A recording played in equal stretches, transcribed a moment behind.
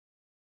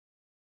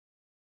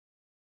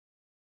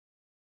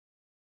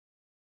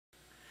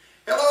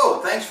Hello,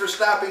 thanks for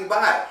stopping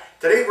by.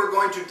 Today we're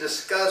going to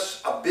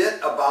discuss a bit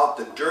about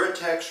the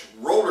DuraTex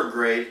roller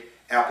grade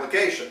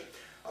application.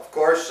 Of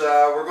course,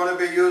 we're going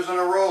to be using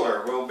a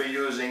roller. We'll be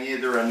using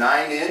either a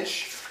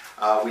 9-inch,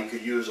 we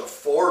could use a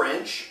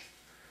 4-inch,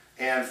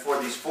 and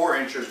for these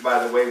 4-inchers,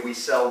 by the way, we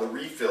sell the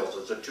refills.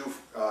 It's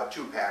a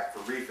two-pack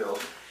for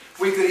refills.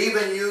 We could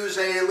even use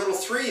a little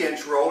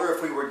 3-inch roller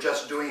if we were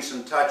just doing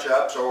some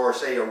touch-ups or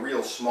say a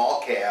real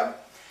small cab.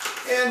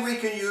 And we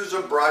can use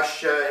a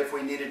brush if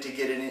we needed to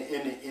get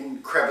in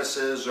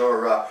crevices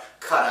or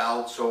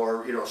cutouts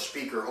or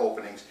speaker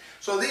openings.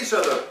 So these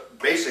are the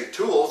basic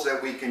tools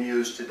that we can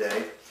use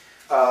today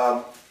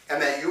and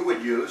that you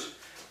would use.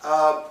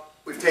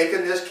 We've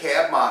taken this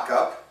cab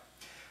mock-up,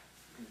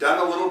 done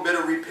a little bit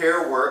of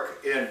repair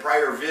work. In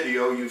prior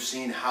video you've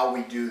seen how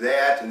we do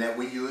that, and that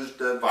we used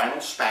vinyl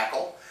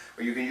spackle,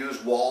 or you can use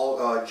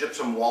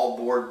gypsum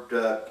wallboard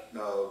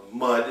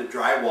mud,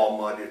 drywall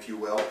mud if you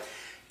will.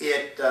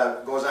 It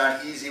goes on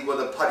easy with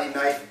a putty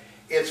knife.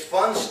 It's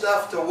fun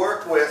stuff to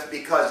work with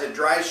because it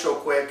dries so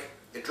quick,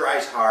 it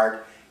dries hard,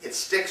 it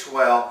sticks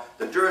well,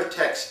 the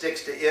DuraTex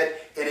sticks to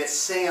it, and it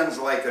sands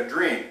like a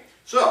dream.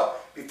 So,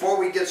 before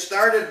we get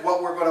started,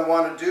 what we're going to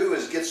want to do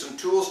is get some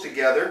tools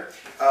together.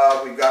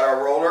 We've got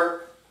our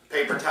roller,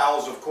 paper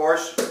towels of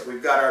course,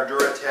 we've got our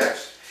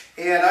DuraTex,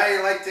 and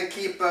I like to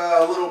keep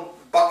a little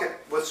bucket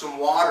with some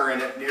water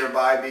in it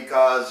nearby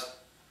because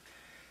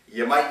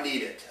you might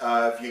need it.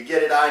 If you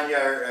get it on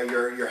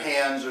your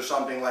hands or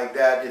something like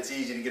that, it's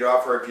easy to get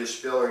off, or if you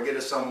spill or get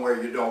it somewhere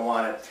you don't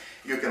want it,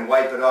 you can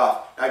wipe it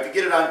off. Now if you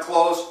get it on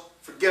clothes,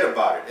 forget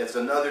about it. It's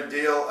another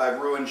deal. I've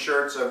ruined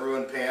shirts, I've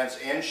ruined pants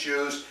and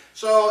shoes.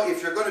 So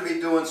if you're going to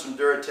be doing some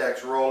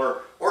DuraTex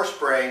roller or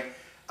spraying,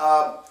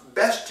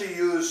 best to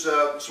use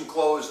some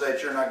clothes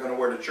that you're not going to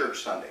wear to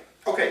church Sunday.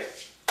 Okay,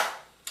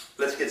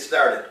 let's get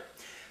started.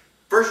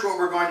 First what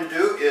we're going to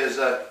do is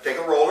take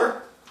a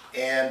roller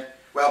and,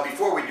 well,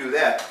 before we do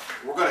that,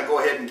 we're going to go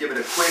ahead and give it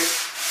a quick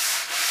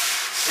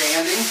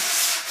sanding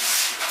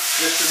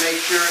just to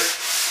make sure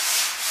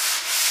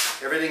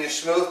everything is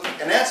smooth.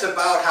 And that's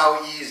about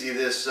how easy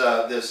this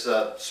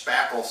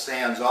spackle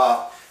sands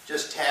off.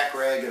 Just tack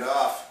rag it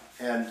off,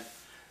 and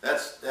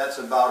that's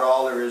about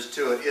all there is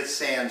to it. It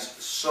sands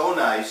so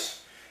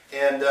nice,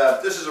 and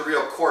this is a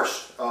real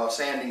coarse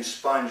sanding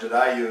sponge that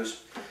I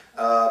use.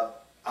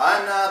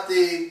 I'm not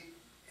the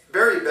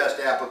very best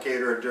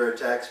applicator of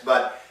DuraTex,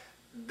 but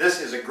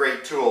this is a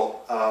great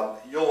tool.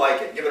 You'll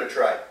like it. Give it a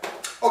try.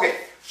 Okay,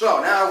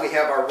 so now we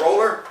have our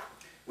roller,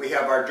 we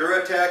have our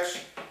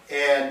DuraTex,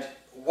 and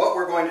what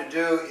we're going to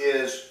do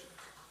is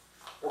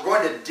we're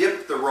going to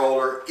dip the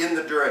roller in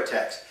the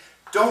DuraTex.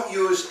 Don't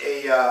use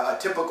a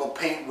typical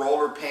paint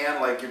roller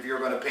pan like if you're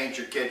going to paint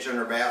your kitchen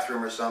or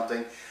bathroom or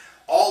something.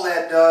 All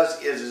that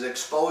does is it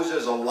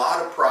exposes a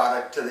lot of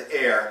product to the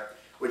air,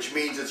 which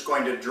means it's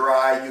going to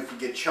dry. You can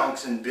get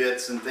chunks and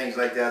bits and things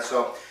like that.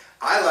 So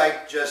I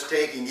like just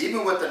taking,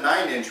 even with the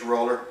 9-inch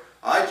roller,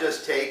 I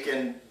just take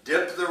and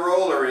dip the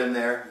roller in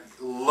there,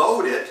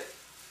 load it,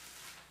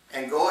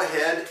 and go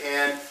ahead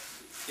and,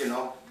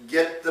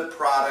 get the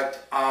product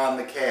on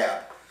the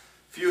cab.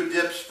 A few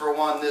dips for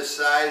one this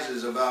size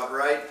is about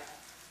right.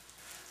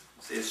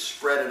 So you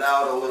spread it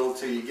out a little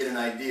till you get an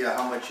idea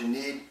how much you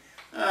need.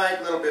 Alright,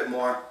 a little bit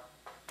more.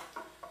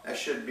 That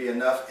should be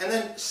enough. And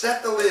then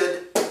set the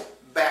lid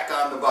back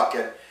on the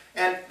bucket,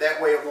 and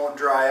that way it won't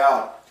dry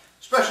out.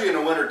 Especially in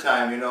the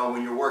wintertime,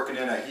 when you're working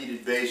in a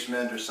heated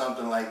basement or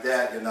something like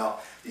that,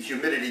 the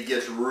humidity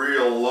gets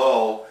real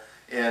low,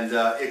 and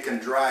it can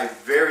dry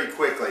very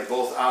quickly,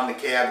 both on the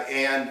cab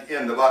and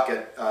in the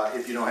bucket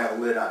if you don't have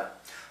a lid on it.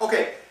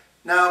 Okay,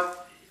 now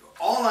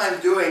all I'm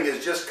doing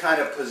is just kind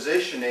of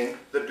positioning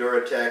the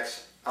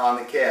DuraTex on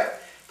the cab.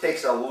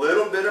 Takes a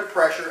little bit of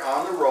pressure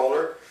on the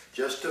roller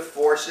just to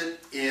force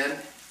it in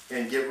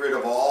and get rid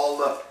of all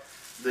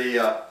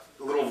the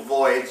little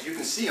voids. You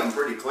can see them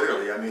pretty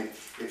clearly. I mean,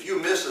 if you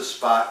miss a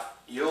spot,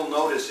 you'll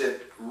notice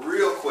it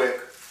real quick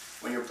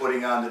when you're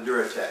putting on the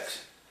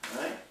DuraTex.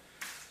 Right?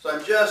 So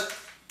I'm just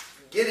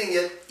getting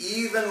it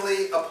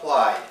evenly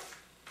applied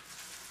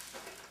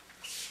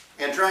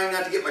and trying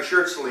not to get my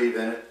shirt sleeve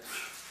in it.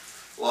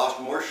 Lost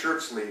more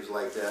shirt sleeves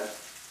like that.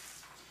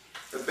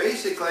 But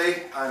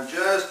basically, I'm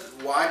just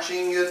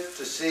watching it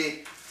to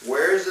see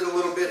where is it a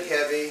little bit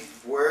heavy,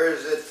 where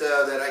is it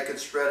that I could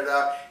spread it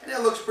out, and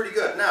it looks pretty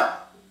good. Now,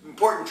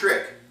 important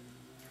trick,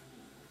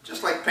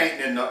 just like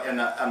painting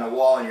on the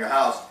wall in your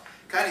house,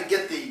 kind of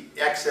get the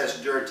excess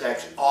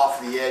DuraTex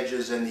off the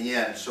edges and the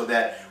ends so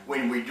that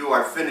when we do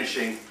our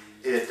finishing,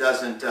 it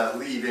doesn't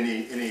leave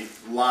any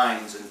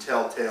lines and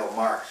telltale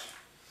marks.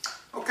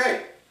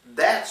 Okay,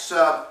 that's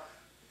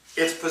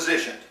it's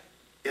positioned.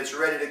 It's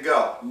ready to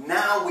go.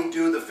 Now we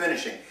do the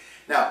finishing.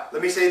 Now,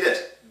 let me say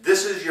this.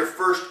 This is your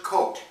first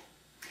coat.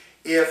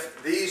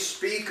 If these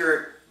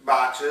speaker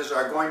boxes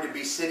are going to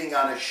be sitting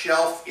on a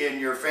shelf in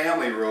your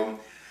family room,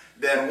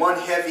 then one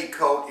heavy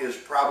coat is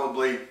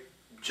probably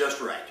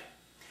just right.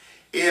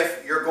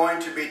 If you're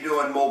going to be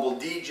doing mobile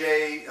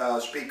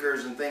DJ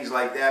speakers and things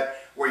like that,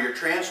 where you're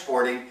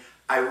transporting,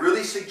 I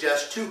really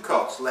suggest 2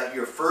 coats. Let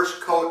your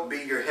first coat be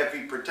your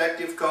heavy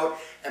protective coat,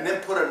 and then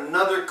put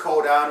another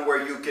coat on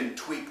where you can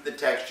tweak the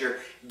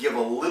texture, give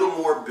a little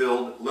more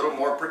build, a little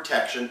more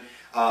protection.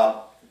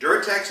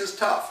 DuraTex is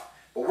tough,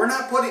 but we're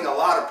not putting a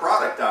lot of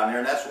product on there,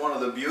 and that's one of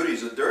the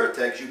beauties of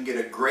DuraTex. You can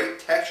get a great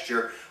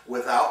texture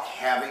without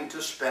having to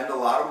spend a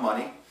lot of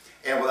money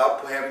and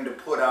without having to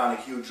put on a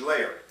huge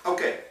layer.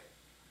 Okay,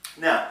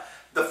 now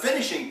the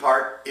finishing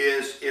part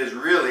is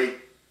really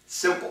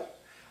simple.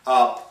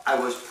 I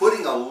was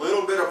putting a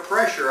little bit of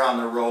pressure on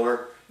the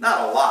roller,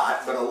 not a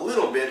lot, but a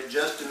little bit,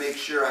 just to make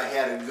sure I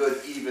had a good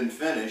even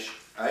finish.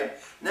 Right?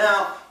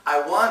 Now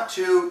I want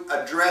to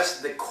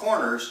address the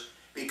corners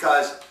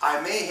because I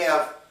may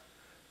have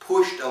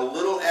pushed a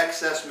little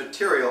excess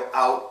material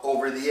out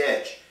over the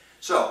edge.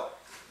 So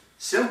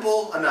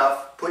simple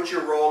enough, put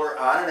your roller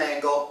on an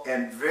angle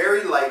and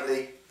very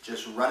lightly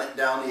just run it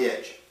down the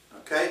edge.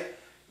 Okay?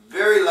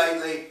 Very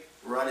lightly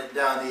run it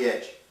down the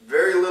edge.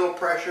 Very little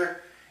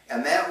pressure.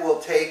 And that will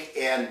take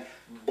and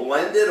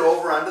blend it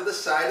over onto the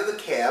side of the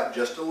cab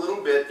just a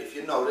little bit, if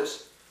you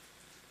notice.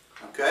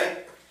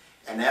 Okay?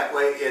 And that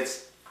way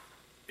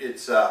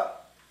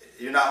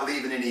you're not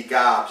leaving any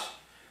gobs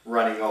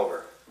running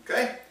over.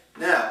 Okay?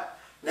 Now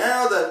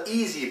the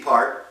easy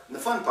part, and the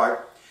fun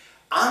part,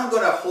 I'm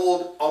going to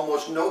hold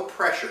almost no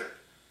pressure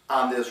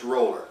on this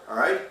roller.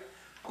 Alright?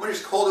 I'm going to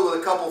just hold it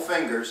with a couple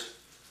fingers,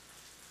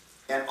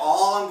 and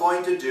all I'm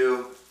going to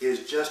do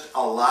is just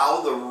allow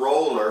the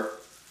roller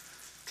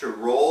to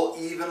roll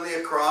evenly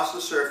across the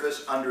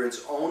surface under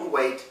its own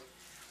weight,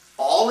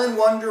 all in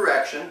one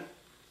direction.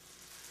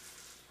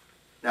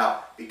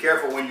 Now, be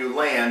careful when you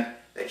land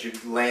that you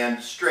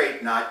land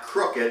straight, not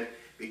crooked,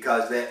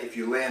 because that if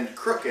you land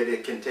crooked,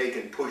 it can take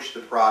and push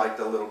the product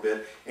a little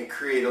bit and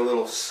create a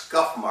little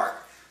scuff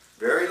mark.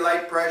 Very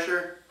light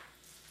pressure,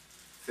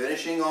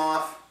 finishing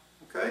off,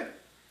 okay?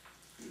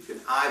 You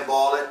can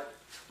eyeball it.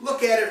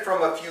 Look at it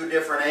from a few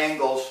different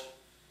angles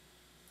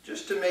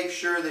just to make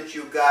sure that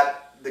you've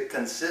got the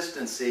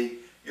consistency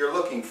you're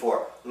looking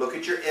for. Look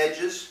at your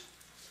edges.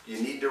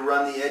 You need to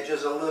run the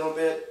edges a little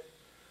bit.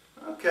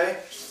 Okay.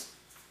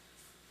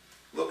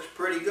 Looks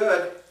pretty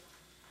good.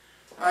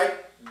 Alright,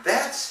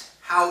 that's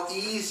how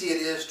easy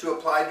it is to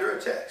apply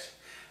DuraTex.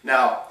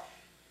 Now,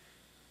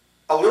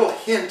 a little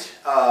hint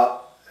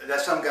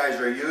that some guys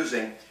are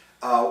using,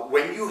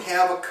 when you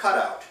have a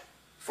cutout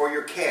for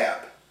your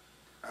cab,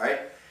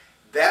 alright,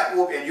 that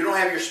will, and you don't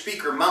have your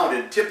speaker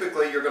mounted,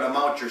 typically you're going to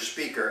mount your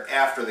speaker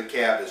after the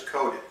cab is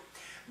coated.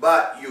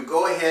 But you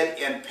go ahead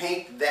and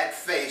paint that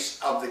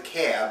face of the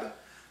cab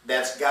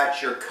that's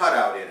got your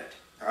cutout in it.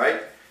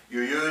 Alright?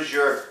 You use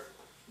your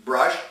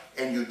brush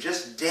and you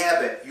just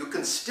dab it. You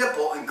can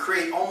stipple and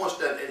create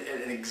almost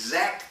an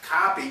exact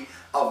copy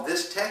of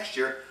this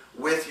texture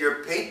with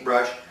your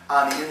paintbrush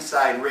on the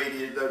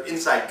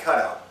inside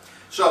cutout.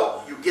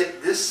 So you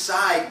get this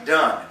side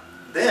done.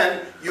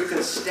 Then you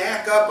can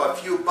stack up a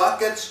few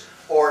buckets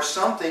or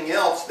something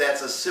else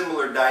that's a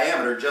similar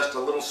diameter, just a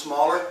little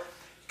smaller.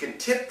 You can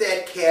tip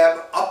that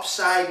cab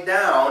upside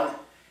down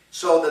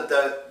so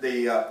that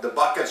the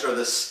buckets or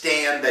the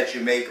stand that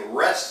you make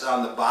rests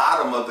on the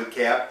bottom of the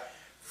cab,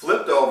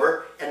 flipped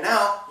over, and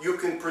now you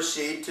can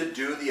proceed to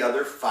do the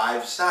other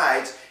 5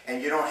 sides,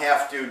 and you don't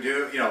have to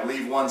do,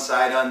 leave one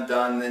side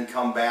undone and then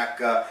come back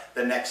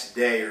the next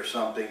day or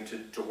something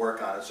to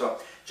work on it. So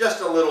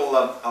just a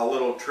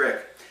little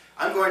trick.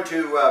 I'm going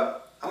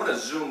to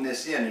zoom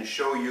this in and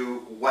show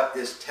you what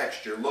this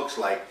texture looks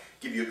like,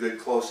 give you a good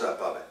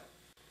close-up of it.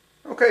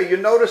 Okay, you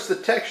notice the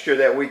texture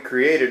that we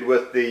created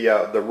with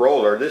the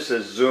roller. This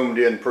is zoomed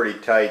in pretty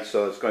tight,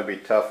 so it's going to be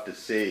tough to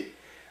see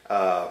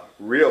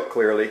real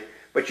clearly.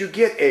 But you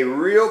get a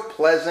real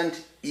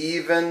pleasant,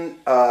 even,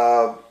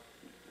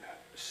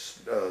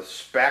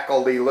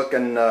 spackly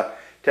looking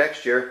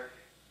texture,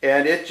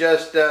 and it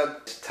just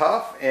it's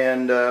tough,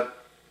 and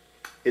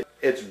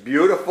it's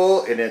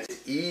beautiful, and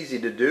it's easy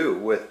to do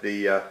with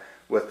the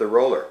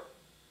roller.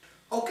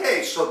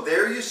 Okay, so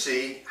there you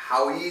see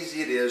how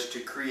easy it is to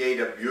create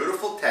a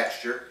beautiful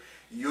texture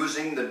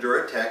using the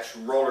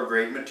DuraTex roller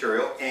grade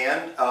material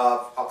and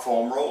a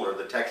foam roller,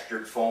 the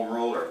textured foam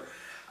roller.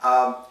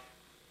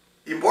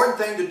 The important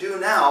thing to do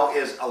now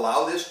is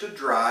allow this to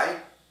dry.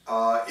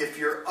 If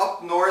you're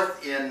up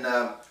north in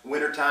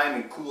wintertime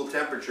and cool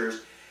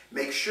temperatures,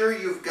 make sure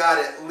you've got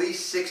at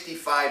least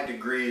 65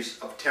 degrees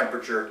of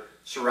temperature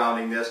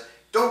surrounding this.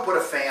 Don't put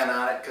a fan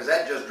on it because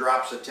that just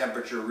drops the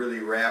temperature really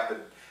rapidly.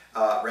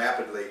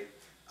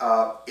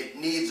 It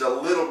needs a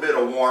little bit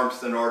of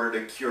warmth in order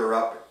to cure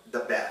up the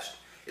best.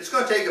 It's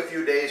going to take a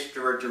few days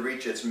for it to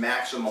reach its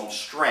maximum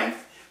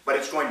strength, but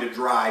it's going to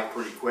dry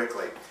pretty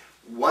quickly.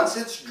 Once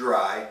it's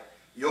dry,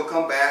 you'll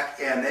come back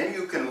and then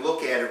you can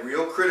look at it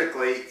real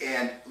critically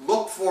and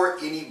look for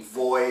any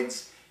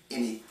voids,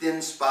 any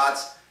thin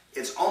spots.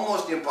 It's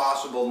almost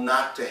impossible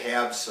not to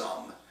have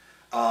some.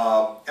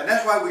 And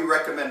that's why we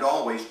recommend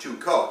always 2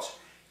 coats,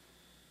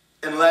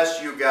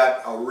 unless you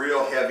got a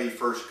real heavy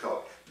first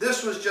coat.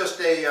 This was just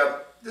a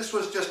this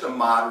was just a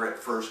moderate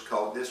first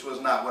coat. This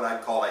was not what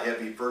I'd call a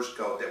heavy first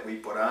coat that we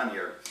put on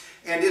here.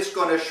 And it's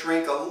going to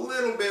shrink a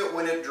little bit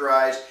when it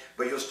dries,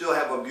 but you'll still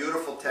have a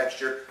beautiful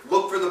texture.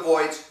 Look for the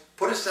voids.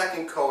 Put a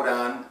second coat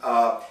on.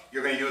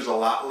 You're going to use a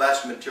lot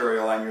less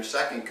material on your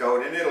second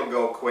coat, and it'll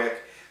go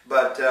quick.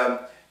 But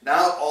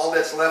now all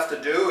that's left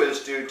to do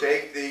is to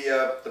take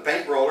the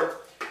paint roller.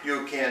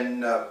 You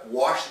can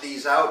wash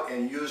these out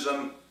and use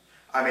them,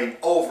 I mean,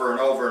 over and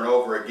over and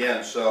over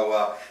again.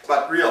 So,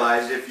 but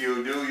realize if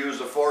you do use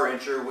a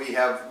 4-incher, we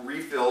have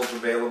refills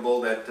available.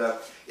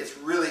 That it's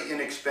really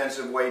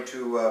inexpensive way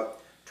to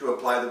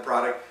apply the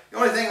product. The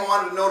only thing I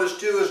wanted to notice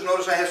too is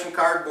notice I have some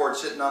cardboard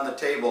sitting on the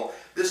table.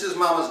 This is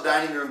Mama's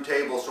dining room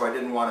table, so I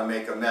didn't want to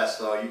make a mess.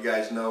 So you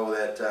guys know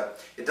that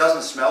it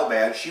doesn't smell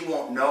bad. She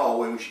won't know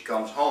when she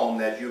comes home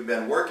that you've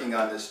been working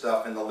on this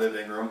stuff in the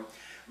living room.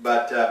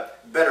 But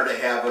better to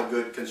have a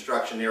good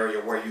construction area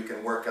where you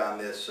can work on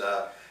this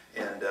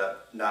and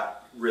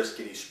not risk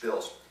any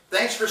spills.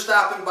 Thanks for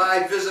stopping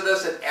by. Visit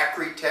us at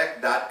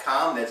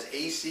acrytech.com. That's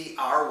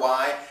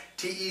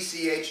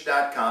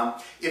ACRYTECH.com.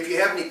 If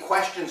you have any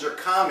questions or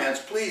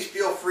comments, please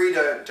feel free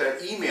to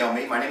email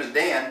me. My name is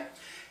Dan,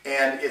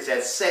 and it's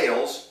at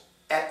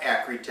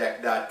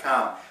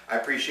sales@acrytech.com. I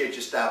appreciate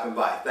you stopping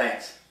by.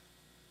 Thanks.